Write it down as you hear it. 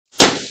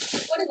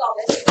What is all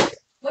this?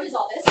 What is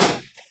all this?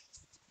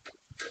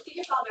 Get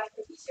your father out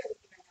there. He's here with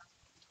you right now.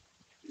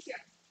 He's here.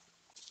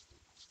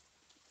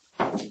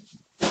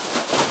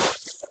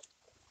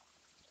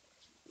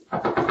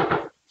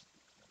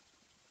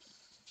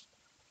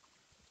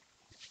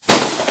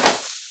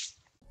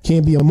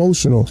 Can't be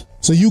emotional.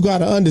 So you got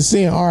to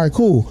understand, all right,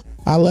 cool.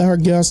 I let her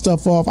get her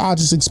stuff off. I'll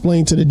just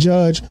explain to the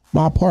judge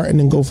my part and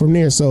then go from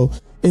there. So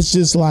it's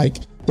just like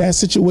that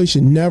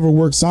situation never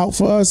works out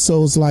for us.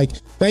 So it's like,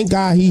 thank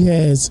God he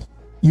has,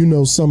 you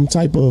know, some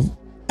type of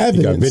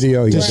evidence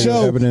video, to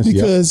show evidence,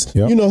 because,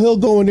 you know, he'll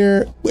go in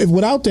there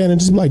without that and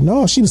just be like,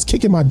 no, she was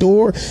kicking my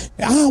door.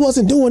 I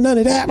wasn't doing none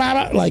of that.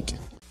 Blah, blah. Like,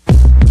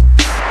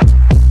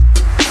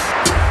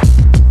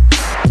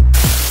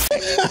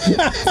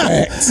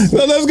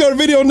 so let's go to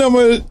video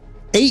number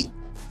 8.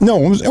 No,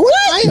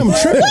 I am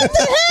tripping. What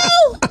the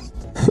hell?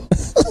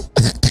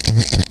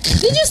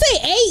 Did you say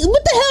 8?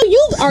 What the hell?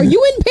 Are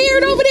you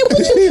impaired over there? What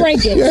you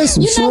drinking? You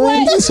know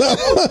what?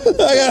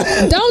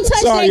 Don't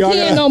touch that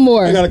can no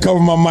more. I gotta cover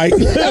my mic.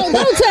 Don't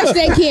touch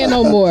that can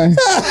no more.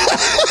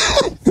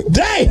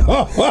 Damn.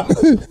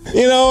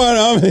 You know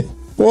what?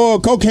 Well,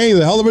 cocaine is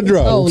a hell of a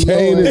drug.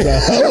 Cocaine is a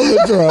hell of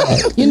a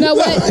drug. You know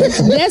what?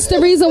 That's the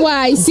reason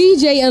why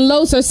CJ and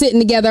Los are sitting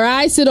together.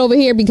 I sit over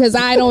here because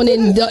I don't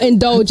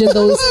indulge in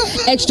those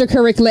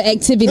extracurricular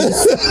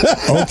activities.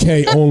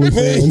 Okay,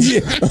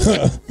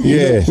 OnlyFans.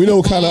 Yeah. We know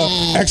what kind of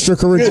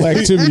extracurricular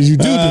activities you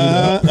do.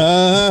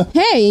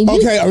 Hey.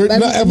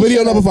 Okay,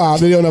 video number 5.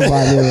 Video number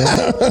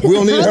 5. We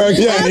don't need her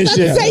again and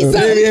shit.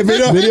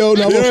 Video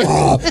number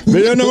 5.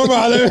 Video number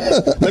 5.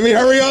 Let me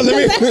hurry up. Let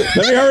me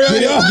hurry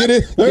up, y'all. Get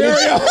it. Let me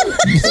hurry up.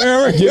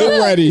 Get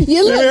ready. Let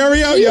me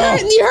hurry up, y'all.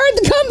 You heard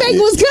the comeback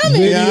was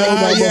coming. Yeah,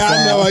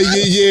 I know.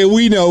 Yeah,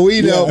 we know.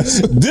 Yes.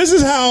 This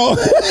is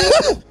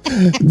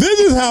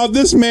how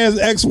this man's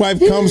ex-wife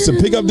comes to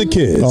pick up the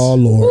kids. Oh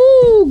Lord.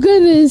 Oh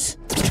goodness.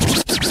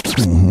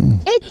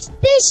 It's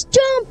this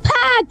John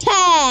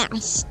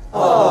podcast.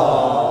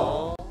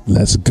 Oh.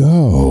 Let's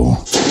go.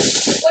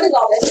 What is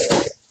all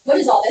this? What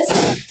is all this?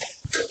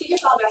 Get your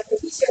father out there.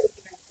 He's here with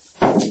you right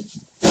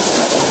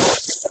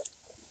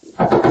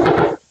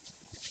now.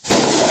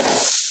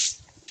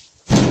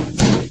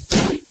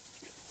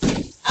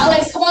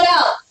 Alex, come on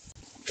out.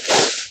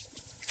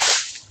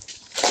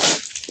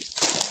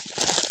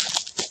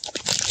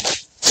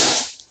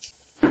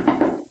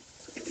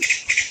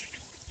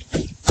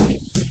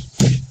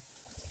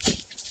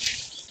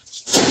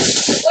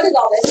 What is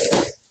all this?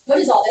 What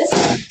is all this?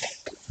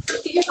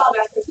 Get your father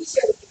out there. He's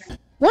here with you right now.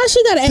 Why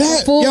she got to act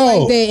a fool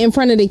like that in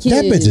front of the kids?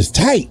 That bitch is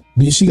tight.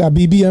 She got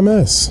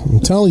BBMS.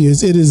 I'm telling you,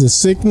 it is a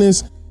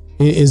sickness.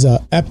 It is an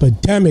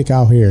epidemic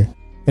out here.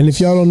 And if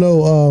y'all don't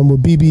know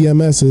what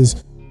BBMS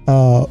is,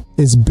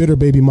 it's bitter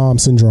baby mom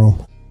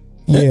syndrome.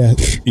 Yeah.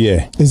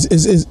 Yeah.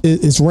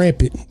 It's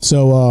rampant.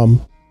 So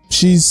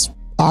she's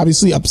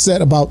obviously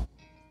upset about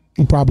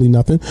probably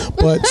nothing,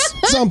 but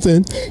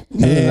something.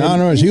 And I don't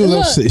know. She was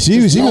upset.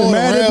 She was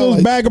mad at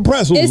those bag of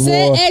pretzels. It's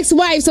an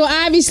ex-wife, so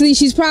obviously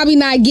she's probably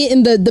not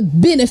getting the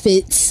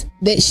benefits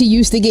that she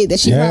used to get. That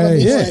she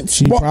probably wants.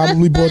 She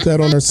probably brought that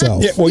on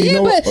herself. But look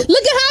at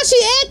how she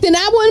acting.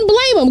 I wouldn't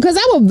blame him because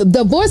I would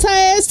divorce her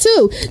ass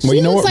too.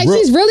 She looks like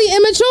she's really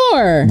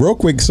immature. Real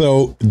quick,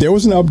 so there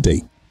was an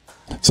update.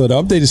 So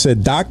the update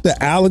said Dr.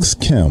 Alex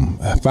Kim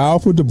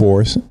filed for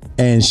divorce,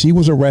 and she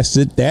was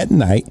arrested that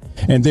night,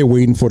 and they're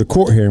waiting for the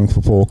court hearing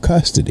for full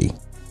custody.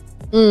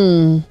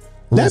 That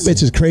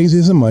bitch is crazy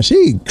as a mush.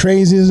 She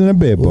crazy as in a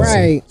bed.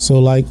 Right. So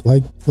like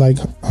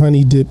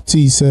Honey Dip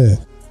T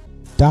said,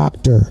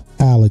 Dr.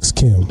 Alex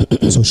Kim.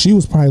 So she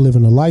was probably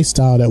living a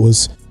lifestyle that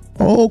was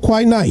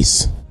quite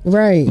nice.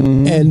 Right.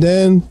 And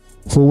then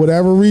for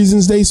whatever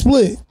reasons they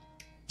split.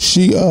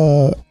 She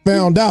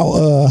found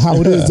out how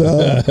it is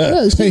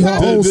to pay her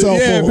own cell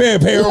phone.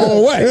 Pay her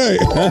own way.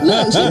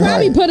 Look, she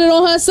probably put it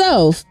on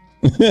herself.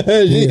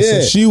 So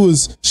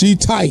she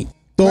tight,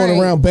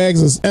 throwing around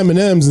bags of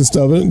M&Ms and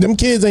stuff. Them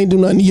kids ain't do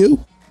nothing to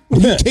you.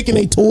 You kicking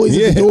their toys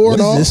at the door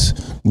and all.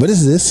 What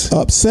is this?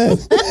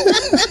 Upset.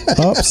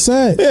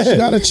 She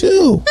gotta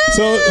chill.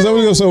 So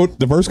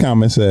the first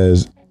comment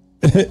says,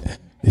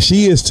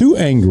 she is too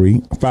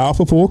angry, file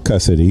for full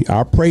custody.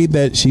 I pray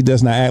that she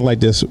does not act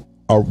like this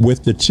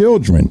with the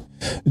children.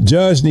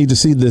 Judge need to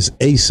see this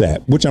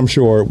ASAP, which I'm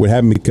sure would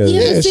happen because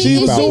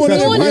she's doing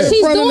it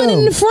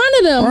in front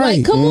of them. Right.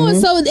 Like, come on.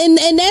 So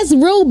and that's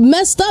real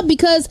messed up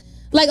because,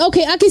 like,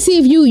 okay, I can see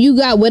if you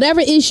got whatever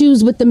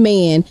issues with the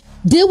man,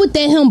 deal with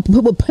him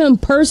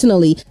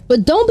personally,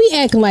 but don't be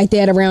acting like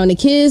that around the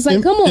kids.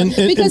 Like, come on,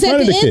 because at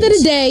the end of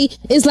the day,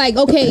 it's like,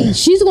 okay,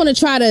 she's going to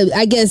try to,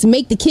 I guess,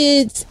 make the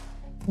kids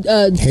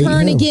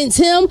turn against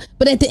him,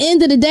 but at the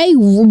end of the day,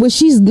 what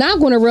she's not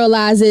going to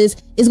realize is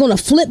it's going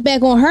to flip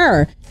back on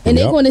her, and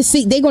they're going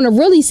to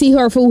really see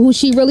her for who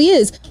she really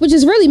is, which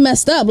is really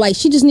messed up. Like,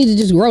 she just needs to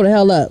just grow the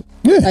hell up.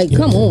 Like,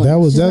 come on,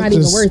 that's not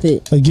even worth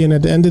it. Again,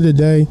 at the end of the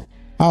day,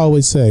 I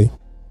always say,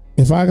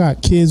 if I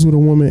got kids with a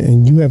woman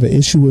and you have an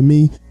issue with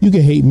me, you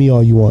can hate me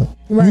all you want.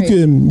 Right.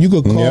 You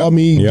could call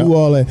me, do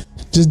all that.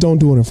 Just don't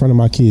do it in front of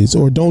my kids,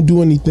 or don't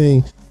do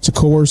anything to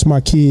coerce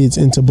my kids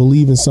into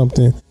believing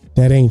something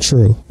that ain't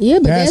true. Yeah,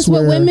 but that's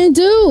what women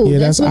do. Yeah,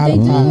 that's what they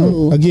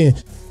do. Again,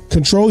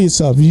 control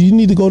yourself. You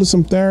need to go to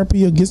some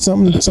therapy or get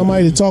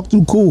somebody to talk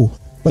to. Cool.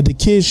 But the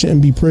kids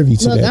shouldn't be privy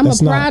to that. Look, I'm a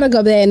product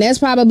of that, and that's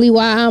probably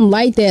why I'm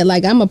like that.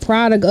 Like, I'm a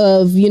product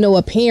of,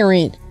 a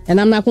parent,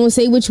 and I'm not going to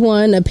say which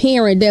one, a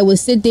parent that would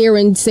sit there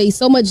and say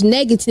so much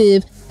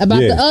negative about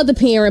the other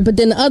parent, but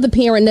then the other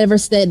parent never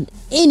said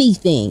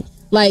anything.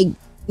 Like,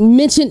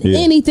 mention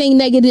anything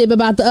negative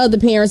about the other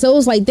parent. So it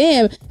was like,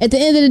 damn, at the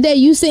end of the day,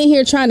 you sitting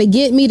here trying to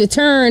get me to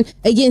turn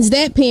against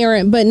that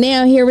parent, but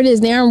now here it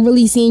is. Now I'm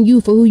really seeing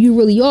you for who you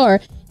really are.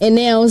 And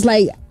now it's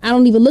like, I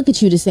don't even look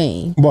at you the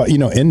same. Well,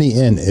 in the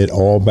end, it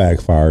all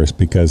backfires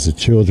because the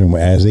children,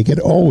 as they get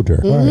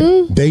older,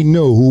 they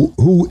know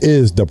who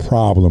is the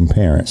problem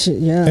parent.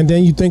 Yeah. And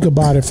then you think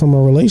about it from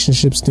a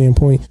relationship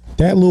standpoint.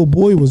 That little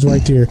boy was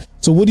right there.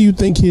 So what do you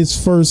think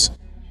his first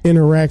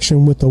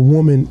interaction with a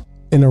woman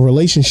in a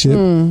relationship,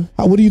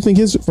 what do you think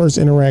his first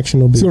interaction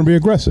will be? It's going to be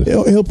aggressive.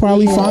 He'll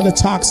probably find a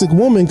toxic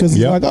woman because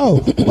he's like,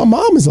 oh, my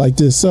mom is like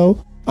this,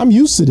 so I'm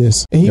used to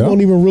this. And he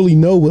won't even really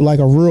know what like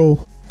a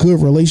real good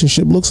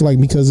relationship looks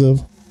like because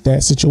of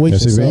that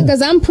situation.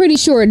 Because I'm pretty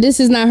sure this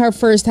is not her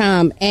first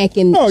time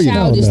acting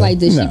childish like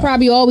this. She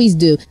probably always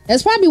do.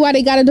 That's probably why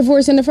they got a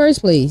divorce in the first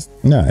place.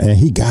 And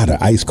he got her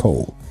ice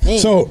cold. Man.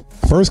 So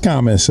first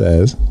comment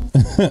says,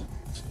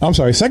 I'm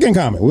sorry, second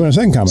comment. We're on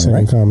second comment,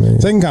 right?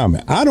 Second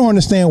comment. I don't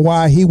understand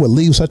why he would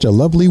leave such a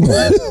lovely woman.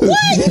 What?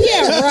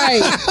 Yeah,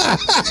 right.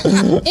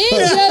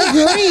 In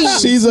your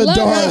dreams. She's a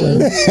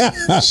darling.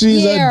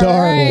 She's a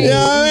darling. Right.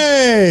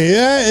 Hey,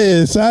 that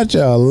is such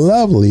a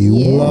lovely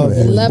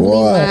woman.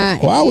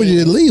 Lovely. Why would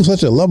you leave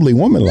such a lovely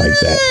woman like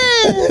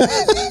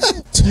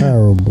that?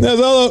 Terrible. There's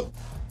other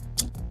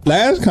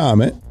last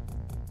comment.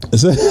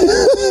 The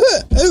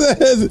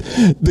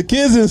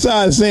kids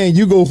inside saying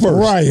you go first.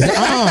 Right.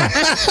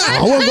 I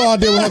wouldn't go out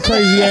there with her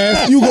crazy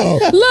ass. You go.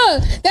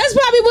 Look, that's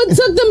probably what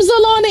took them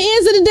so long to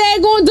answer the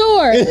daggone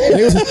door.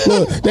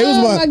 They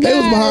was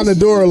behind the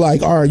door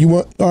like, all right,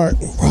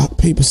 rock,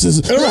 paper,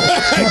 scissors. Go,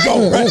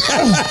 right.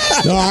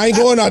 No, I ain't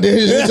going out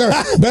there.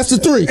 Best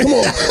of three. Come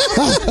on.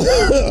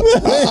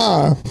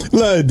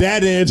 Look,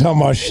 Dad ain't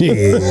talking about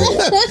shit.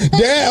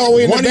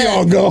 Dad, one of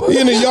y'all go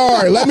in the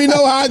yard. Let me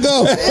know how I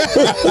go.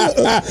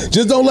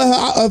 Just don't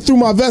let her through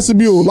my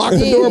vestibule. Lock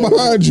the door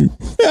behind you.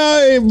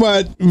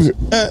 But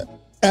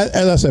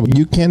as I said,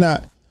 you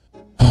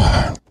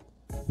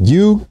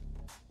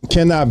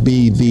cannot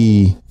be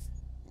the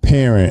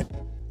parent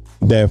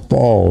that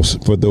falls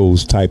for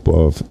those type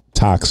of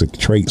toxic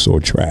traits or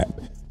trap,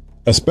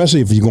 especially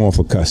if you're going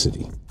for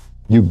custody.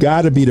 You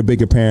got to be the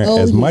bigger parent.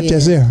 As much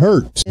as it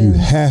hurts, you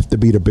have to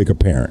be the bigger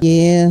parent.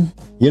 Yeah.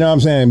 You know what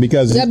I'm saying?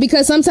 Because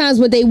sometimes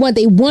what they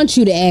want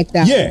you to act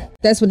out. Yeah.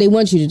 That's what they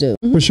want you to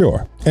do. For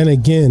sure. And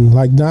again,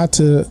 like not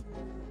to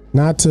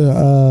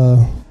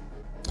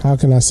how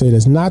can I say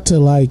this? Not to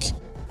like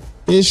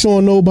ish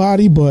on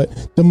nobody,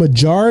 but the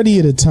majority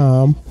of the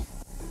time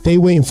they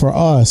waiting for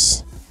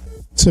us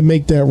to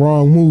make that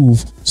wrong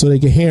move so they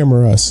can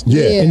hammer us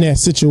in that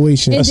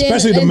situation.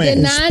 Especially the man.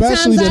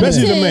 Especially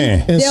the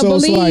man. And they'll so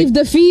believe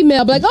the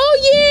female. Like,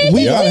 oh yeah,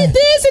 he did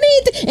this and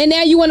he did. And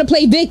now you want to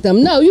play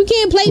victim. No, you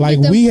can't play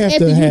victim we have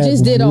after to you have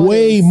just did all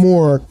way this.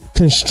 more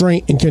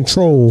constraint and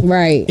control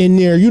in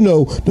there.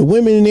 The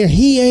women in there,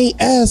 he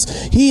ain't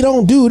us, he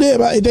don't do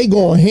that. They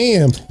going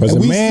ham. But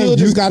we still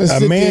just gotta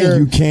sit there.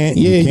 You can't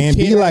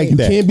be like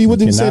that. You can't be what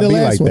you say the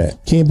last one.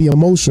 Can't be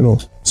emotional.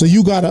 So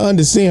you gotta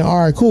understand, all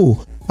right,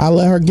 cool. I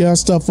let her get her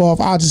stuff off.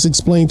 I'll just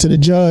explain to the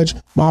judge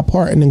my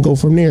part and then go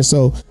from there.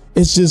 So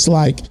it's just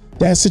like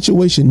that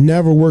situation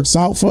never works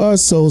out for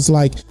us. So it's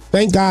like,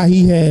 thank God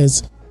he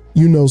has,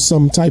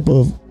 some type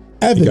of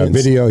evidence, got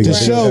video, to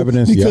show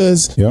evidence,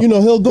 because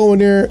he'll go in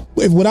there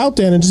without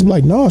that and just be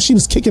like, no, she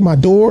was kicking my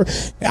door.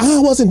 I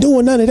wasn't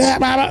doing none of that.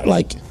 Blah, blah.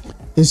 Like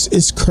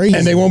it's crazy,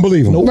 and they won't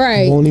believe him. Nope,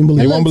 right? Won't even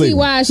believe. And look,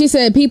 T.Y. She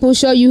said, "People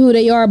show you who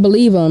they are,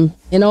 believe them,"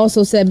 and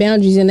also set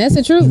boundaries, and that's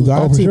the truth. You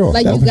got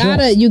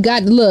you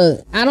got.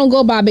 Look, I don't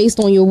go by based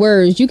on your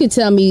words. You could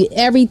tell me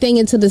everything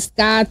until the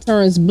sky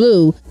turns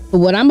blue. But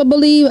what I'm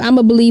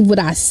gonna believe what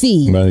I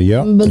see. I'm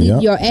gonna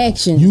believe your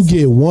actions. You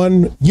get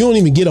one. You don't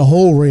even get a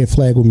whole red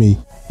flag with me.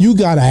 You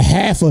got a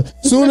half a.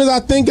 Soon as I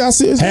think I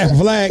see half a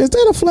flag. Is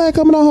that a flag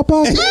coming out her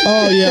pocket?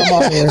 Oh yeah, I'm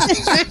out here.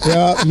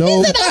 Yeah,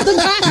 no.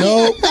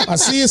 I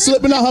see it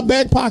slipping out her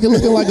back pocket,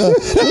 looking like a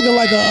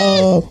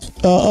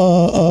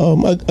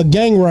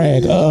gang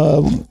rag.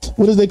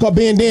 What is they call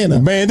bandana?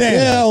 Bandana.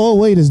 Yeah. Oh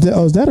wait, is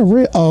that a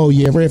red? Oh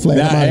yeah, red flag.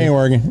 Nah, ain't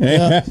working.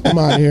 Yeah, I'm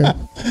out here.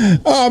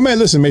 Oh man,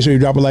 listen. Make sure you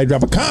drop a like,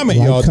 drop a comment,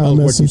 y'all.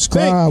 Comment,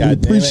 subscribe. We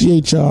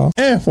appreciate y'all.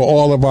 And for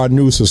all of our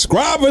new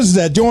subscribers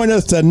that join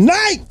us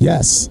tonight.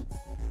 Yes.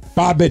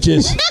 Bye,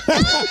 bitches.